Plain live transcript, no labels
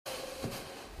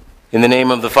In the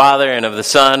name of the Father, and of the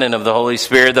Son, and of the Holy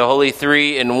Spirit, the Holy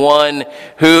Three in One,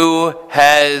 who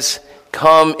has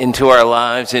come into our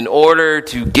lives in order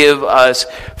to give us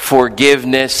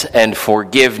forgiveness and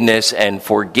forgiveness and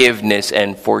forgiveness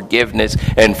and forgiveness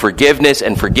and forgiveness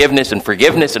and forgiveness and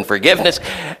forgiveness and forgiveness,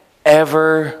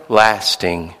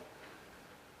 everlasting.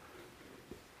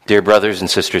 Dear brothers and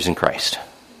sisters in Christ.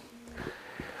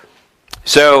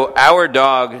 So, our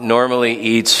dog normally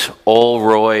eats Old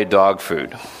Roy dog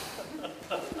food.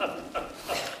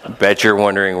 Bet you're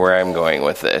wondering where I'm going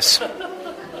with this.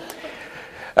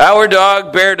 Our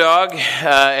dog, Bear Dog,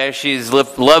 as she's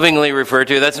lovingly referred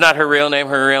to, that's not her real name.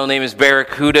 Her real name is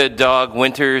Barracuda Dog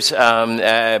Winters,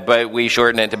 but we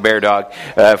shorten it to Bear Dog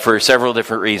for several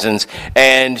different reasons.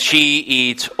 And she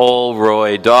eats Old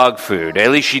Roy dog food.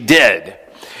 At least she did.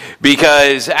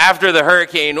 Because after the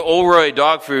hurricane, Old Roy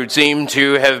dog food seemed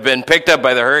to have been picked up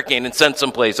by the hurricane and sent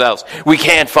someplace else. We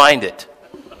can't find it.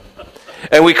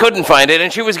 And we couldn't find it,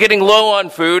 and she was getting low on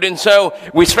food, and so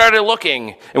we started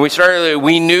looking, and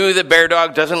we knew that Bear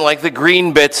Dog doesn't like the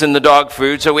green bits in the dog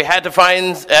food, so we had to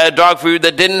find dog food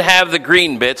that didn't have the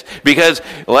green bits, because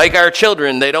like our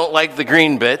children, they don't like the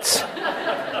green bits.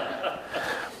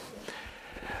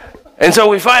 And so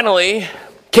we finally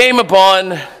came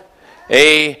upon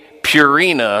a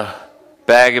Purina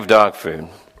bag of dog food.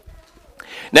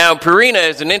 Now, Purina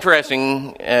is an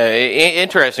interesting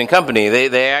company.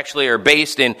 They actually are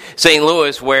based in St.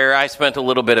 Louis, where I spent a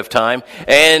little bit of time.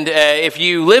 And if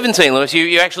you live in St. Louis,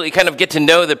 you actually kind of get to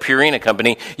know the Purina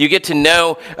company. You get to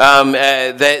know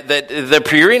that the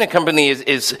Purina company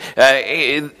is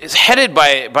headed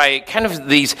by kind of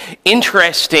these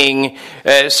interesting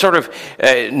sort of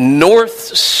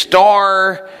North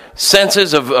Star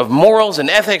senses of morals and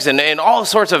ethics and all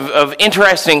sorts of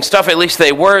interesting stuff. At least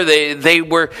they were. They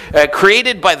were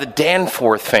created by the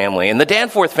Danforth family. And the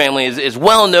Danforth family is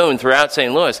well known throughout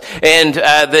St. Louis. And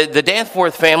the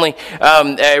Danforth family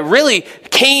really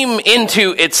came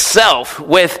into itself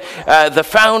with the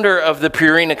founder of the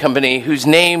Purina company, whose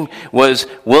name was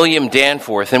William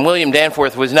Danforth. And William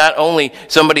Danforth was not only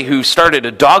somebody who started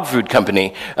a dog food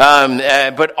company,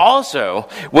 but also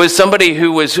was somebody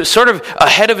who was sort of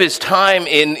ahead of his time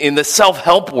in the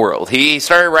self-help world. He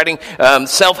started writing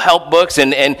self-help books,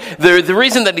 and the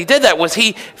reason that he did that was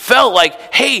he felt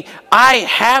like, hey, I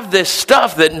have this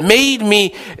stuff that made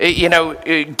me,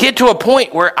 get to a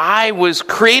point where I was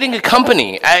creating a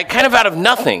company, kind of out of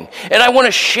nothing, and I want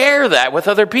to share that with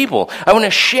other people. I want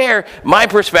to share my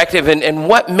perspective and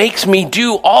what makes me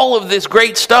do all of this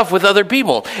great stuff with other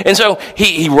people. And so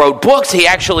he wrote books. He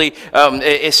actually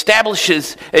established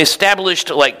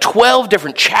like 12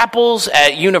 different chapels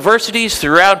at universities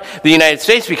throughout the United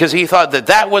States, because he thought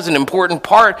that was an important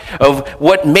part of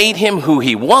what made him who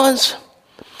he was.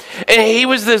 And he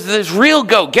was this real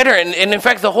go-getter. And in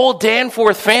fact, the whole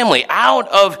Danforth family, out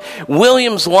of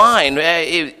William's line,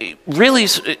 it really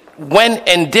went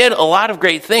and did a lot of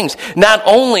great things. Not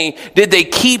only did they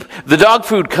keep the dog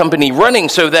food company running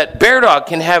so that Bear Dog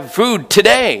can have food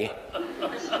today,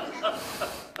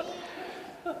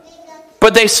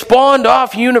 but they spawned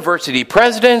off university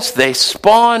presidents, they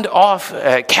spawned off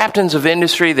captains of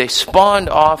industry, they spawned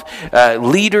off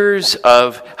leaders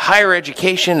of higher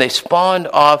education, they spawned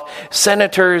off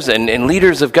senators and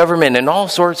leaders of government and all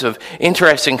sorts of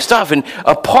interesting stuff. And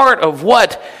a part of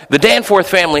what the Danforth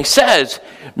family says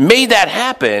made that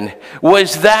happen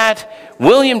was that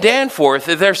William Danforth,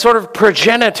 their sort of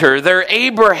progenitor, their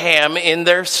Abraham in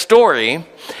their story,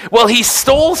 well, he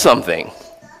stole something.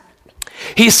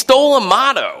 He stole a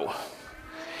motto.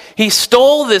 He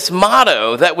stole this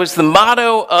motto that was the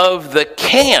motto of the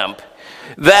camp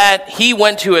that he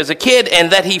went to as a kid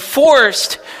and that he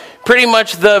forced pretty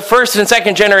much the first and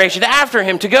second generation after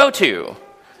him to go to.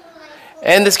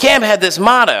 And this camp had this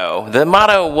motto. The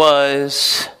motto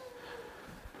was,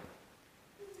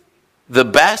 the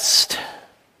best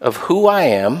of who I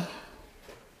am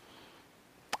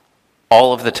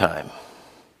all of the time.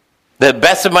 The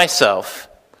best of myself.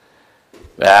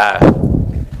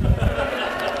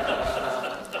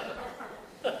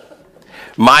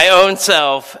 My own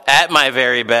self at my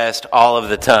very best all of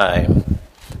the time.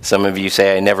 Some of you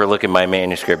say I never look at my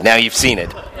manuscript. Now you've seen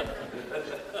it.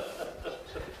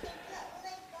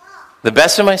 The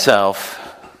best of myself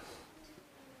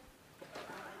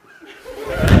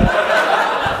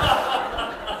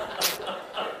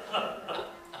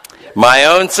my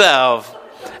own self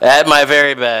at my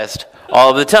very best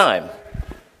all of the time.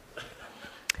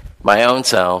 My own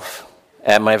self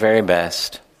at my very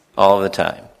best all of the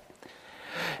time.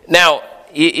 Now,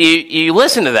 you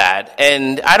listen to that,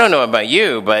 and I don't know about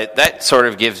you, but that sort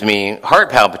of gives me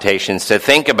heart palpitations to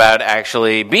think about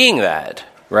actually being that,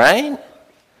 right?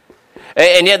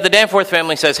 And yet the Danforth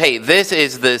family says, hey, this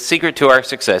is the secret to our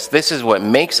success. This is what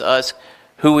makes us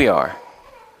who we are.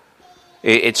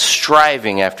 It's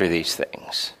striving after these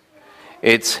things.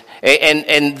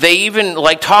 And they even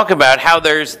talk about how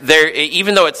there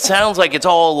even though it sounds like it's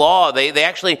all law, they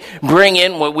actually bring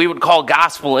in what we would call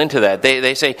gospel into that.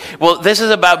 They say, well, this is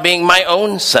about being my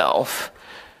own self.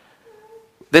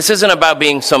 This isn't about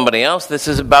being somebody else. This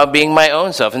is about being my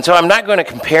own self. And so I'm not going to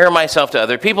compare myself to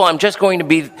other people. I'm just going to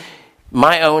be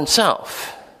my own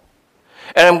self.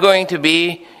 And I'm going to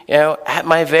be at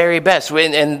my very best.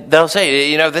 And they'll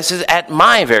say, this is at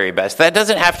my very best. That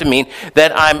doesn't have to mean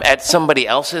that I'm at somebody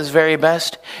else's very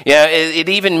best. It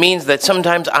even means that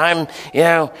sometimes I'm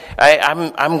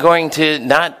going to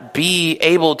not be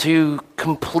able to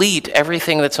complete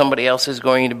everything that somebody else is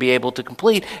going to be able to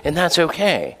complete, and that's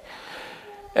okay.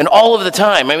 And all of the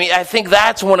time. I think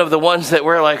that's one of the ones that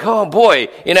we're like, oh boy,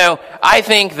 I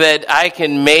think that I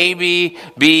can maybe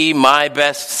be my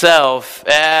best self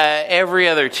every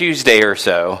other Tuesday or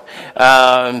so.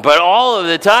 But all of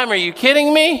the time, are you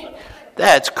kidding me?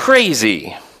 That's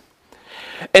crazy.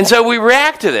 And so we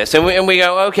react to this, and we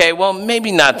go, okay, well,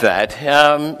 maybe not that.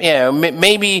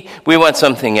 Maybe we want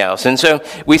something else. And so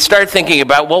we start thinking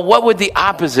about, well, what would the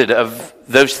opposite of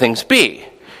those things be?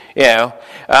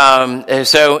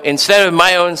 So instead of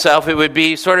my own self, it would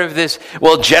be sort of this,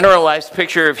 generalized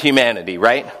picture of humanity,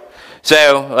 right?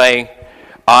 So,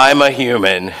 I'm a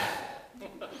human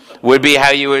would be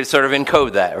how you would sort of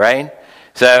encode that, right?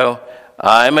 So,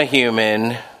 I'm a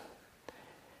human.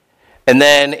 And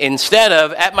then instead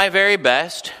of at my very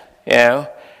best,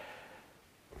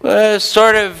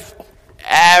 sort of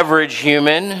average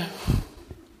human.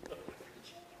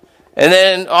 And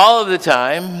then all of the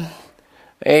time,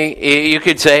 you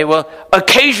could say,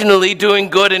 occasionally doing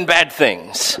good and bad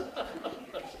things.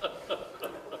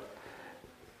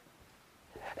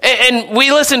 And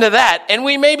we listen to that, and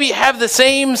we maybe have the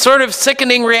same sort of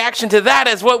sickening reaction to that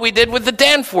as what we did with the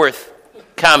Danforth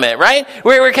comment, right?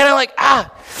 We're kind of like,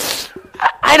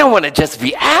 I don't want to just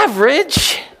be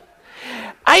average.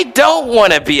 I don't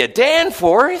want to be a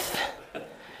Danforth.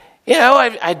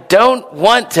 I don't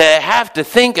want to have to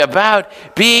think about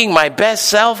being my best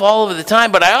self all of the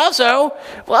time, but I also,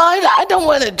 I don't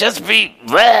want to just be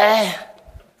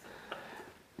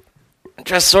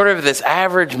just sort of this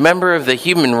average member of the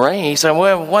human race. I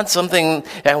want some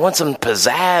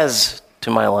pizzazz to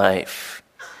my life.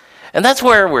 And that's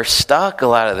where we're stuck a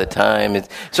lot of the time. It's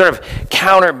sort of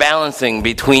counterbalancing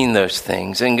between those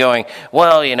things and going,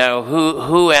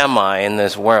 who am I in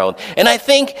this world? And I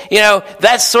think,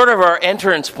 that's sort of our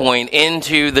entrance point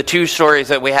into the two stories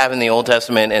that we have in the Old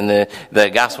Testament and the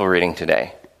gospel reading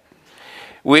today.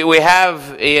 We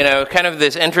have, kind of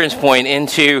this entrance point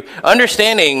into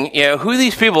understanding, who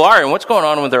these people are and what's going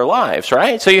on with their lives,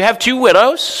 right? So you have two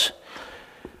widows.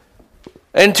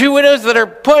 And two widows that are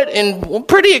put in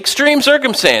pretty extreme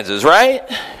circumstances, right?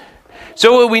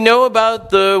 So what we know about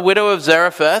the widow of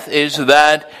Zarephath is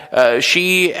that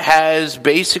she has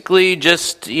basically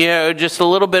just a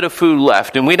little bit of food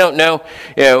left. And we don't know,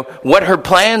 what her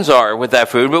plans are with that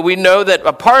food, but we know that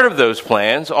a part of those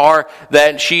plans are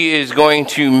that she is going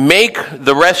to make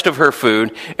the rest of her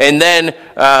food, and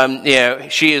then,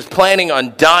 she is planning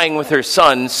on dying with her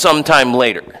son sometime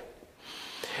later.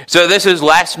 So this is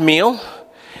last meal.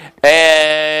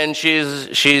 And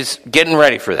she's getting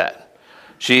ready for that.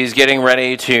 She's getting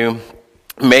ready to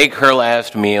make her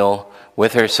last meal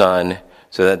with her son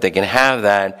so that they can have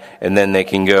that and then they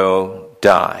can go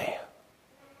die.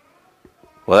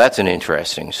 Well, that's an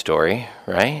interesting story,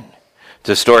 right? It's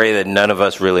a story that none of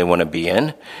us really want to be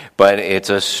in, but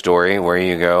it's a story where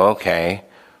you go, okay,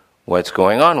 what's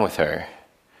going on with her?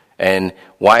 And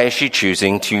why is she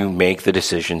choosing to make the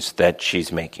decisions that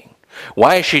she's making?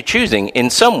 Why is she choosing, in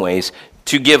some ways,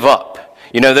 to give up?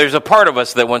 There's a part of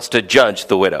us that wants to judge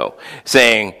the widow,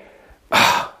 saying,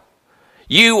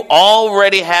 you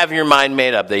already have your mind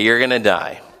made up that you're going to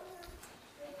die.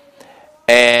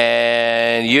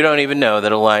 And you don't even know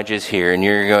that Elijah's here and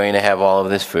you're going to have all of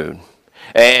this food.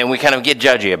 And we kind of get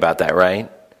judgy about that,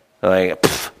 right? Like,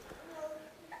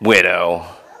 widow,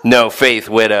 no faith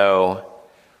widow.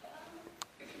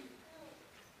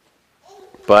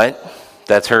 But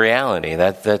that's her reality.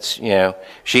 That's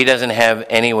she doesn't have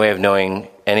any way of knowing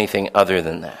anything other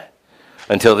than that.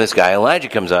 Until this guy Elijah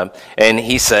comes up and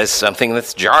he says something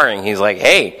that's jarring. He's like,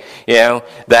 hey,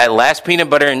 that last peanut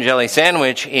butter and jelly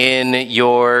sandwich in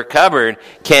your cupboard,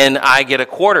 can I get a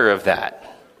quarter of that?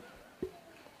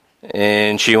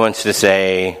 And she wants to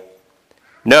say,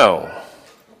 no.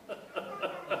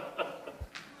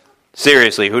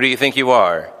 Seriously, who do you think you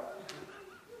are?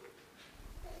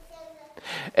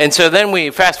 And so then we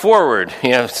fast forward,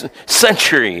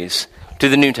 centuries to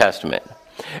the New Testament.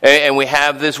 And we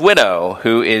have this widow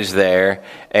who is there,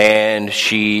 and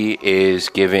she is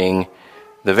giving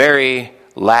the very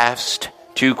last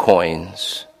 2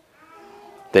 coins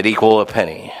that equal a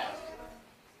penny.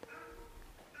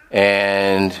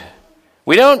 And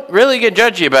we don't really get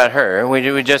judgy about her.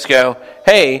 We just go,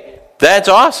 hey, that's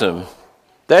awesome.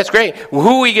 That's great.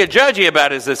 Who we get judgy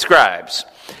about is the scribes.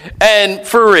 And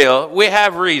for real, we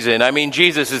have reason. I mean,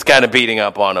 Jesus is kind of beating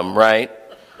up on them, right?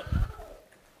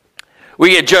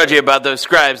 We get judgy about those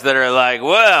scribes that are like,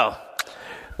 well,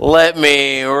 let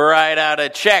me write out a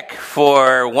check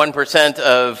for 1%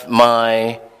 of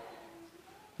my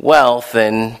wealth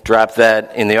and drop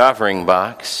that in the offering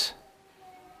box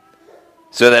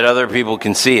so that other people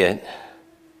can see it.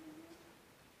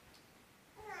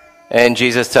 And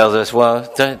Jesus tells us,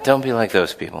 well, don't be like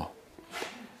those people.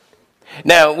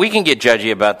 Now, we can get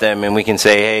judgy about them and we can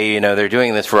say, hey, they're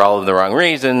doing this for all of the wrong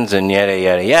reasons and yada,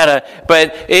 yada, yada.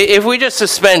 But if we just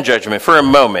suspend judgment for a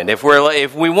moment, if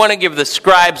we want to give the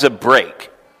scribes a break,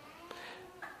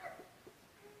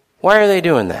 why are they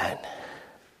doing that?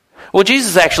 Well,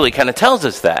 Jesus actually kind of tells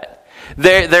us that.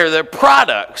 They're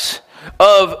products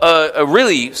of a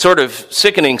really sort of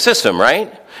sickening system,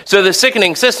 right? So the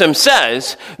sickening system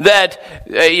says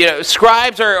that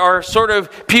scribes are sort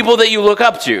of people that you look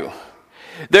up to.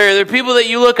 They're people that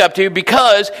you look up to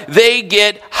because they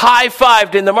get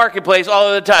high-fived in the marketplace all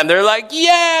of the time. They're like,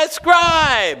 yeah,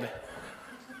 scribe!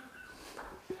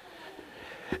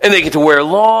 And they get to wear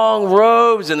long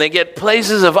robes and they get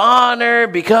places of honor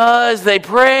because they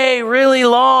pray really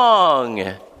long.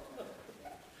 And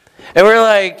we're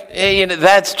like, hey,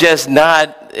 that's just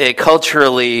not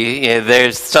culturally,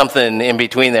 there's something in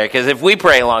between there. Because if we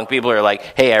pray long, people are like,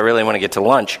 hey, I really want to get to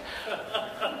lunch.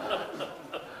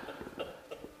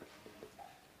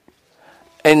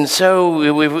 And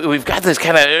so we've got this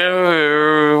kind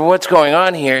of what's going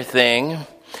on here thing.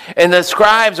 And the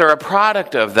scribes are a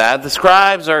product of that. The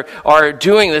scribes are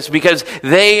doing this because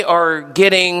they are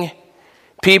getting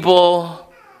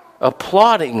people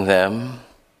applauding them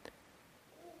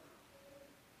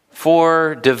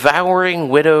for devouring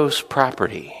widows'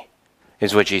 property,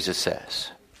 is what Jesus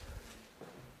says.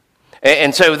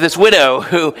 And so this widow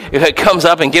who comes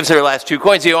up and gives her last 2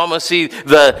 coins, you almost see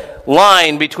the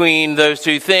line between those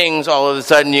 2 things. All of a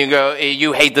sudden you go,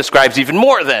 you hate the scribes even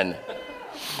more then.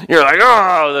 You're like,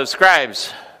 oh, those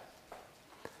scribes.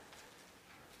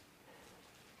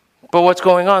 But what's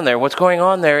going on there? What's going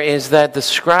on there is that the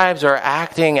scribes are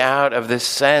acting out of this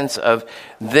sense of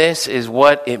this is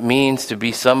what it means to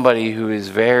be somebody who is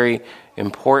very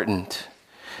important.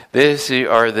 These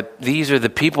are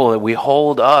the people that we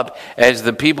hold up as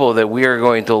the people that we are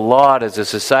going to laud as a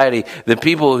society, the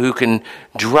people who can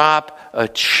drop a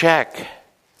check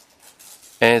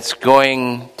and it's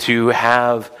going to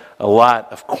have a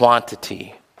lot of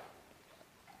quantity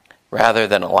rather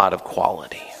than a lot of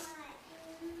quality.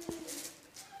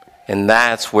 And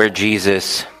that's where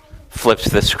Jesus flips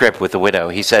the script with the widow.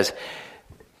 He says,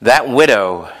 that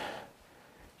widow,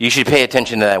 you should pay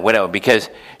attention to that widow because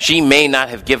she may not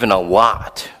have given a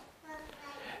lot.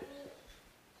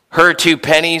 Her 2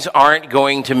 pennies aren't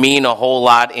going to mean a whole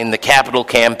lot in the capital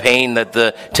campaign that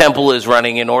the temple is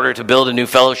running in order to build a new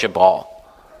fellowship hall.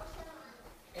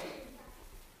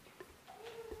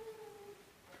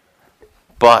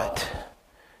 But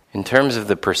in terms of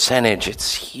the percentage,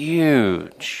 it's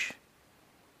huge.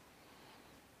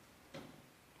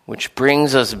 Which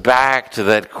brings us back to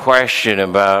that question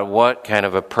about what kind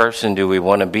of a person do we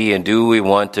want to be, and do we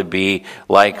want to be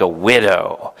like a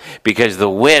widow? Because the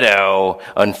widow,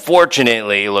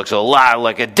 unfortunately, looks a lot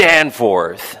like a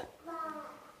Danforth.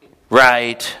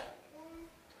 Right?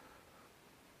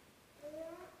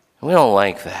 We don't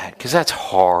like that, because that's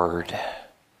hard.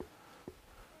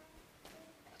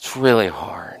 It's really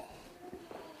hard.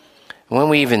 When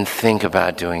we even think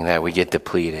about doing that, we get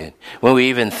depleted. When we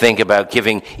even think about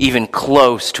giving even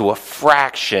close to a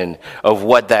fraction of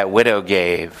what that widow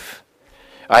gave,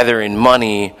 either in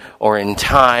money or in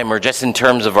time or just in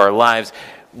terms of our lives,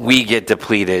 we get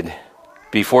depleted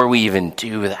before we even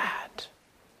do that.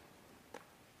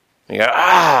 You go,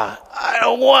 I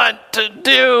don't want to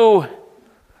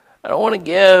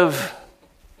give.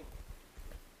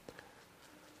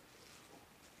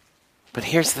 But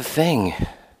here's the thing.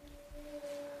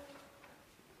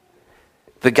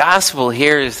 The gospel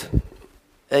here is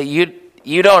that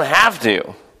you don't have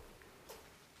to.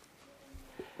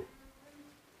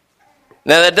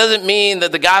 Now, that doesn't mean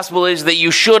that the gospel is that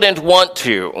you shouldn't want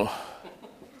to.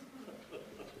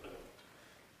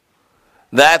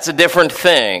 That's a different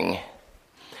thing.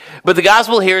 But the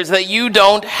gospel here is that you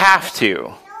don't have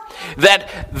to.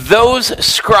 That those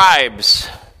scribes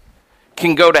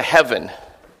can go to heaven.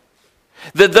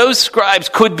 That those scribes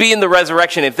could be in the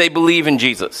resurrection if they believe in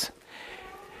Jesus.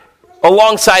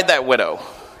 Alongside that widow.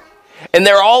 And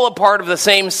they're all a part of the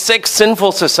same sick,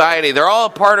 sinful society. They're all a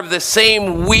part of the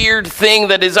same weird thing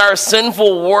that is our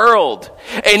sinful world.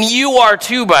 And you are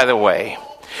too, by the way.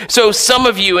 So some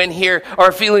of you in here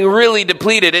are feeling really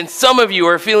depleted, and some of you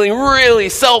are feeling really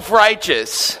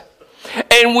self-righteous.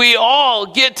 And we all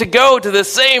get to go to the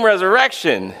same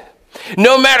resurrection.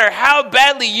 No matter how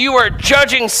badly you are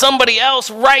judging somebody else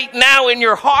right now in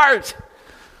your heart.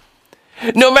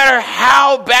 No matter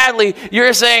how badly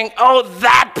you're saying, oh,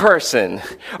 that person.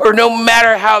 Or no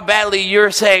matter how badly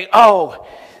you're saying, oh,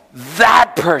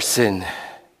 that person.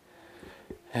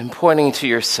 And pointing to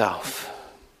yourself.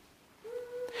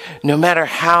 No matter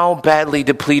how badly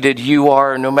depleted you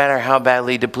are, no matter how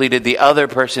badly depleted the other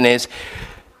person is,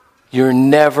 you're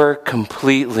never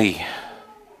completely.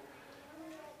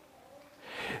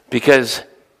 Because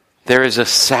there is a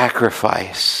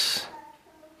sacrifice.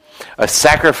 A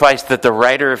sacrifice that the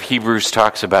writer of Hebrews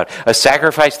talks about. A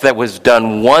sacrifice that was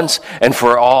done once and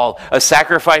for all. A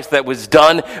sacrifice that was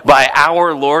done by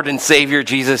our Lord and Savior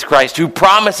Jesus Christ, who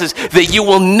promises that you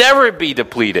will never be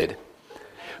depleted.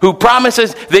 Who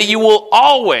promises that you will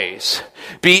always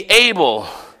be able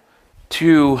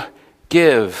to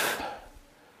give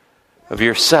of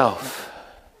yourself.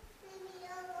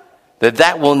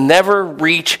 That will never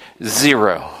reach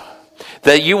zero.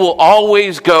 That you will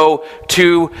always go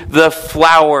to the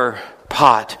flour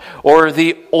pot or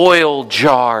the oil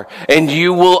jar, and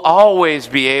you will always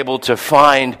be able to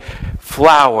find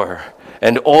flour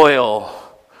and oil.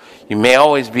 You may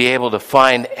always be able to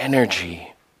find energy.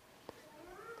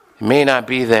 It may not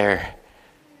be there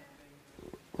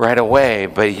right away,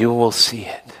 but you will see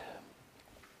it.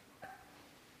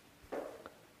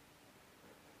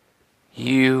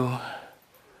 You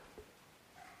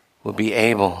will be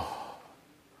able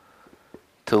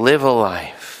to live a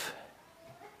life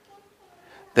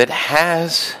that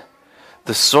has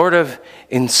the sort of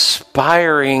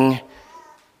inspiring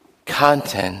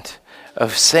content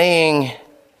of saying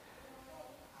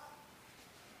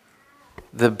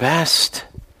the best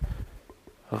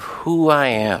of who I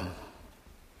am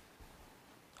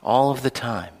all of the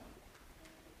time.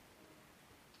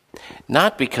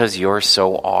 Not because you're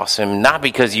so awesome, not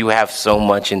because you have so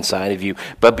much inside of you,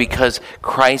 but because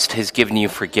Christ has given you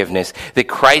forgiveness. That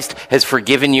Christ has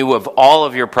forgiven you of all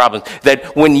of your problems.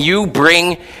 That when you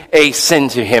bring a sin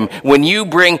to Him, when you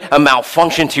bring a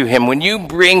malfunction to Him, when you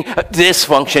bring a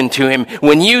dysfunction to Him,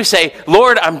 when you say,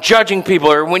 Lord, I'm judging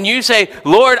people, or when you say,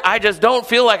 Lord, I just don't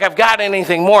feel like I've got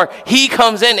anything more, He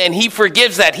comes in and He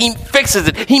forgives that. He fixes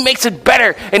it. He makes it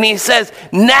better. And He says,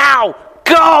 now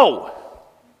go!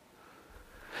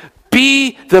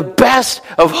 Be the best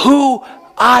of who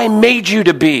I made you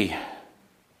to be.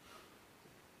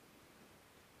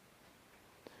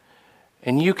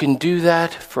 And you can do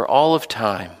that for all of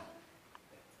time.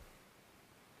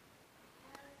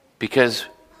 Because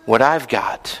what I've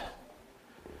got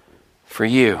for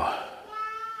you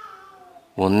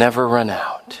will never run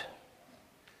out.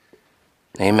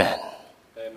 Amen.